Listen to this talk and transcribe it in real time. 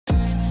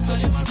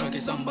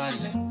que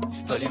sambale,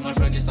 Tolima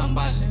que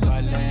sambale,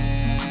 vale,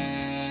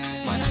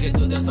 mana que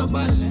tudo é só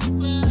vale.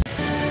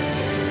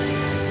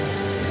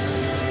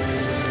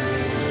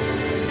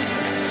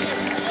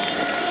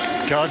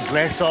 God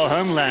bless our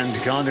homeland,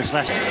 Ghana's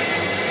last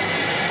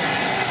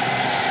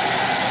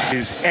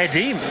is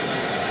Eddie.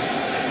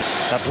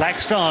 The Black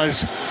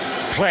Stars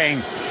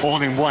playing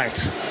all in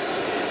white.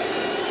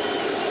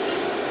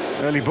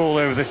 Early ball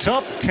over the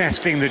top,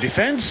 testing the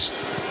defence.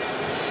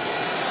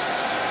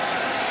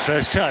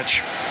 First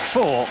touch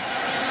for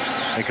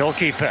the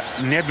goalkeeper,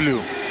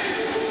 Neblu.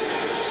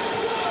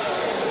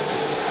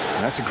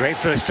 That's a great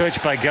first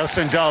touch by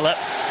Gelsandala.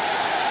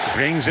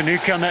 Brings a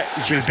newcomer,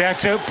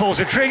 Gilberto, pulls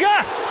the trigger.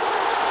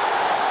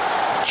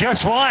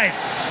 Just wide.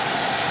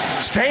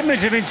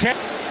 Statement of intent.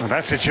 Well,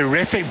 that's a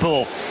terrific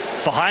ball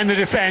behind the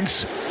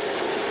defence.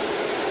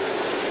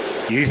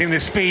 Using the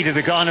speed of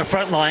the Ghana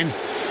front line.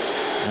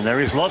 And there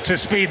is lots of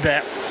speed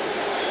there.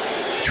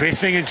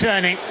 Twisting and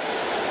turning.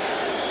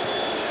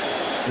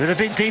 A little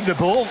bit deep the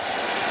ball.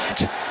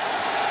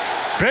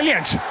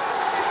 Brilliant.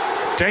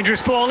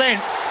 Dangerous ball in.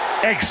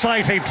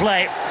 Exciting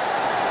play.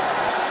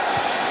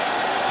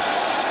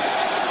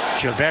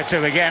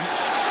 Gilberto again.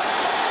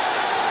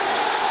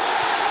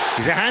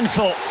 He's a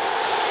handful.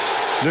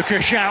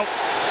 Lucas Shaw.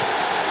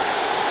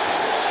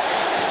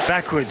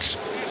 Backwards.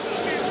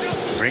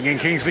 Bringing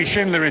Kingsley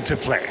Schindler into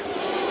play.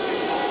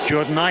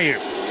 Jordan Ayew.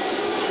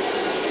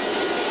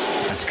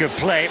 That's good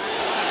play.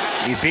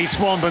 He beats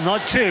one but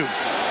not two.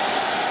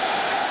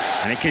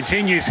 And it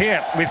continues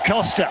here with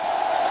Costa.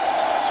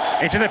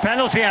 Into the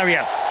penalty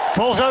area.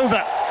 Falls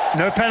over.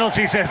 No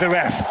penalty, says the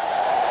ref.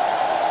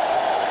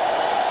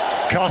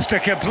 Costa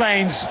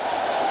complains.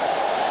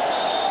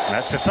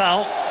 That's a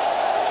foul.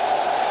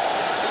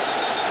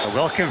 A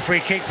welcome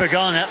free kick for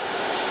Ghana,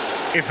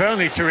 if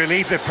only to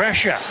relieve the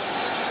pressure.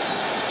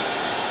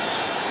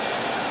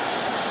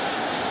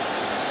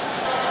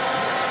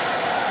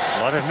 A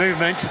lot of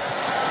movement.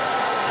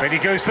 Freddie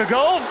goes for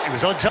goal. It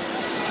was on top.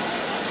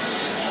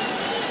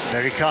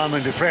 Very calm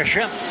under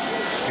pressure.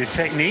 Good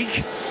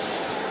technique.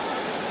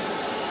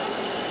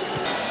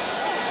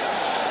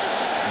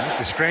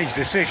 That's a strange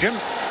decision.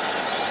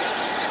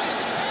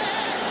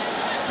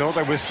 Thought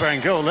that was for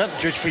Angola.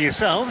 Judge for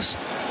yourselves.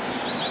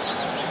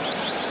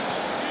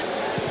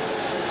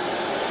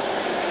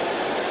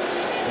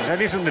 That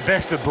isn't the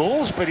best of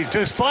balls, but he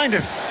does find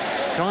a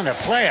kind of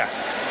player.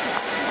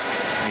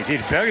 He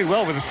did very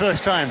well with the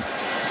first time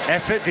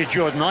effort, did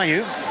Jordan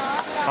Ayew.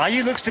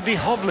 Ayew looks to be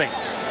hobbling.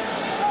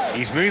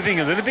 He's moving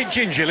a little bit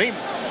gingerly.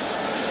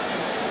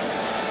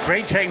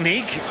 Great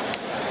technique.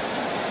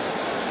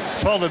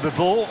 Followed the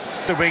ball,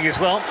 the wing as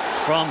well,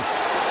 from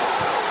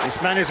this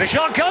man as a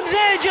shot comes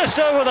in just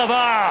over the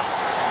bar.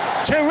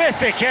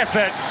 Terrific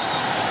effort.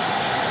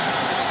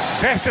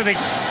 Best of the...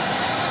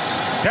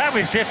 That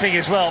was dipping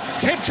as well.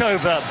 Tipped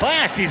over by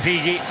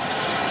Atizigi.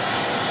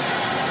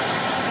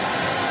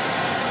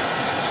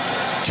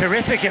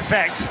 Terrific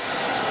effect.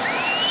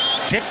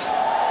 Tip.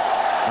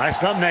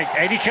 Nice nutmeg.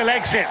 Eddie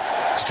collects it.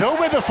 Still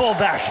with the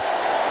fullback.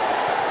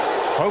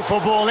 Hopeful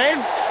ball in.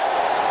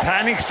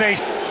 Panic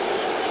station.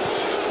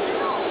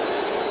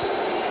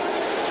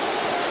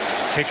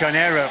 Kick on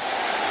arrow.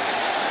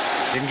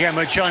 Didn't get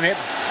much on it,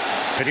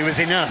 but it was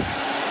enough.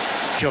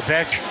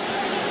 Gilbert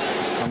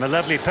on the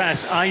lovely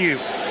pass. Ayew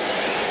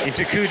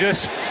into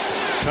Kudus,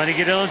 trying to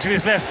get it onto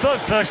his left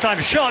foot. First time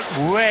shot,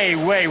 way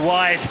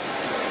wide.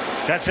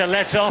 That's a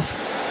let-off.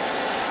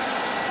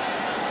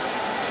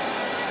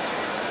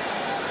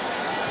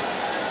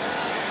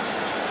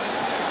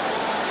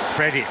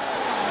 Freddie.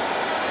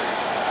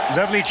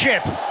 Lovely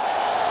chip.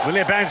 Will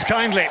it bounce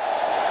kindly?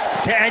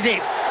 To Eddie.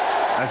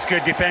 That's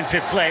good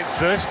defensive play.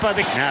 First by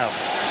the... Now,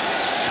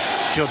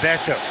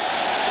 Gilberto.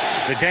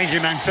 The danger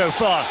man so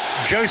far.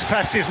 Goes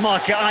past his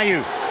marker,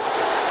 Ayew.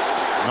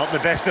 Not the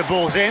best of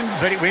balls in,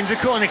 but it wins a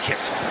corner kick.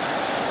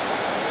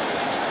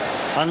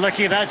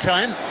 Unlucky that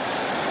time.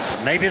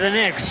 Maybe the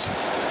next.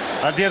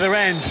 At the other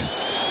end,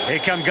 here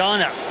come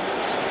Ghana.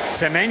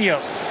 Semenyo.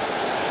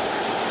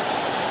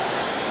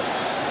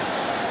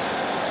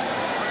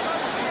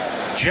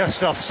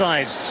 Just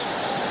offside.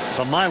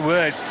 But my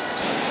word,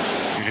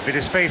 need a bit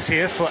of space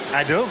here for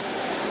Ado.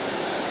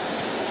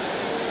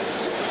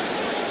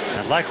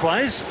 And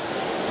likewise,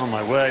 oh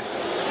my word.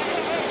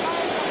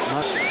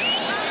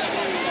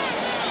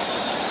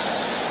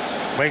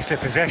 Waste of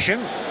possession.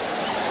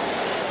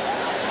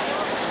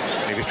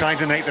 He was trying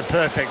to make the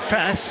perfect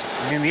pass,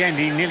 and in the end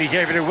he nearly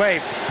gave it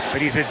away,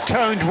 but he's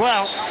atoned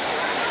well.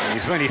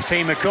 He's won his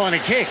team a corner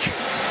kick.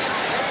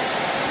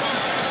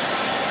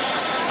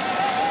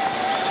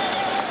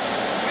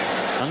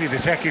 Only the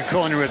second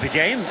corner of the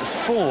game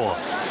for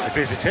the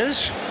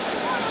visitors.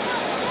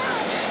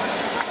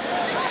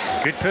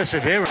 Good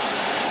perseverance.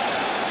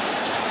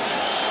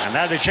 And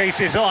now the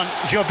chase is on.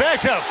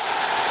 Gilberto,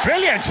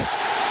 brilliant!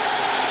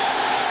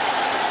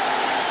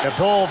 The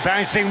ball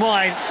bouncing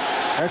wide.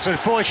 That's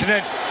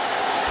unfortunate.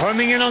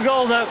 Homing in on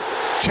goal though.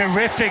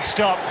 Terrific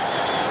stop.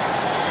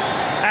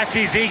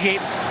 Atizigi.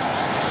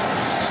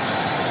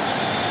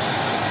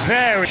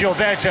 Very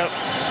Gilberto.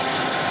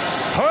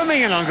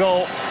 Homing in on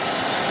goal.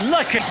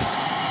 Look at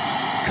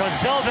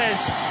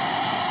Gonzalez.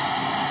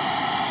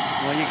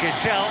 Well, you can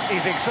tell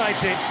he's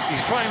excited.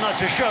 He's trying not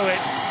to show it.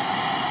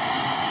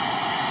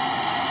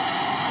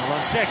 Well,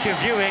 on second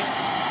viewing,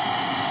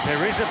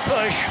 there is a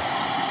push.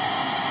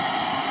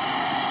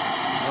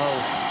 Oh,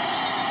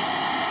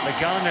 the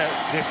Gana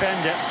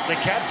defender, the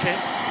captain,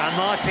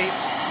 Amati,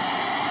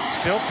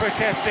 still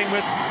protesting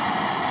with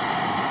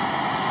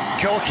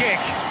goal kick.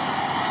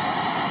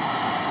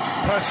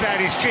 Puffs out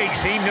his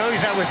cheeks. He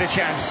knows that was a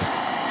chance.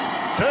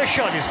 First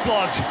shot is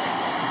blocked.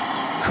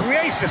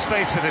 Creates the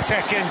space for the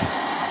second.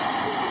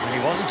 And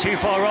he wasn't too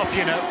far off,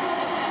 you know.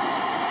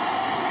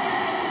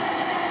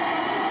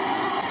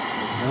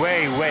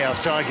 Way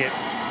off target.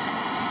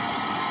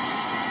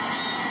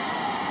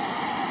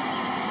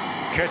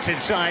 Cuts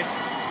inside.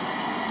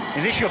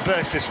 Initial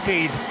burst of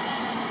speed.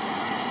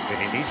 But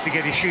he needs to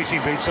get his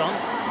shooting boots on.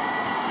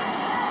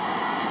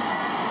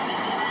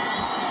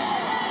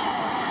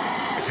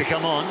 To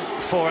come on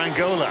for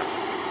Angola.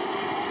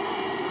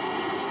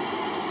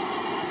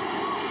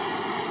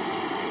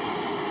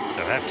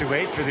 They'll have to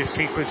wait for this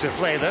sequence of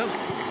play, though.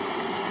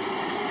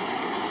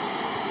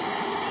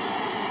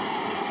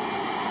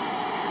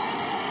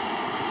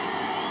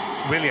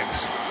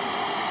 Williams.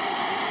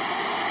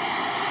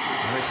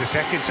 Well, it's the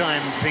second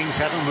time things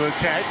haven't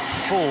worked out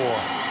for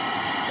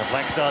the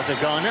Black Stars of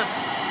Ghana.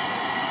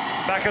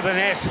 Back of the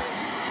net.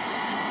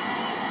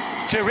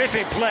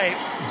 Terrific play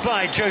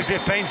by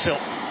Joseph Painsil.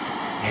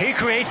 He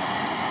creates.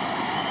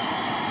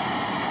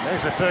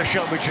 There's the first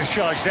shot, which was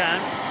charged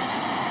down.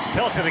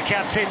 Fell to the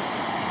captain.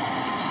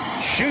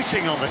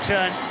 Shooting on the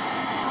turn.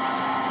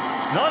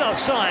 Not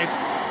offside.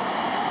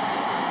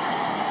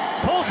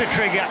 Pulls the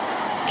trigger.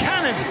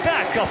 Cannons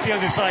back off the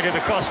underside of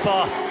the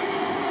crossbar.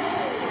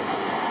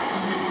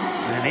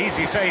 An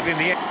easy save in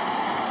the end.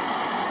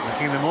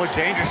 Looking the more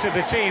dangerous of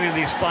the team in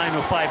these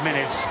final 5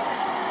 minutes.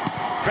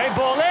 Great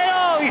ball there.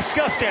 Oh, he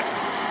scuffed it.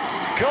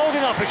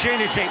 Golden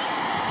opportunity.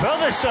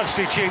 Further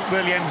substitute,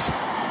 Williams,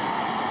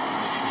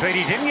 but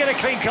he didn't get a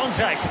clean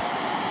contact.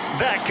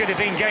 That could have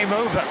been game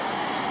over.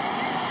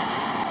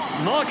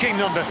 Marking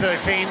number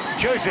 13,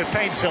 Joseph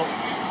Painsil,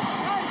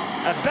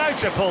 about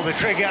to pull the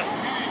trigger.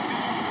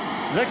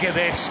 Look at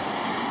this.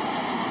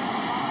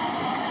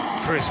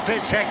 For a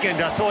split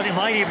second, I thought it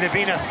might even have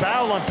been a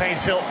foul on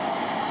Painsil.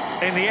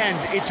 In the end,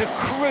 it's a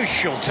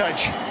crucial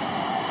touch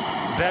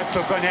that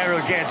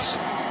Toconero gets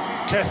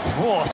to thwart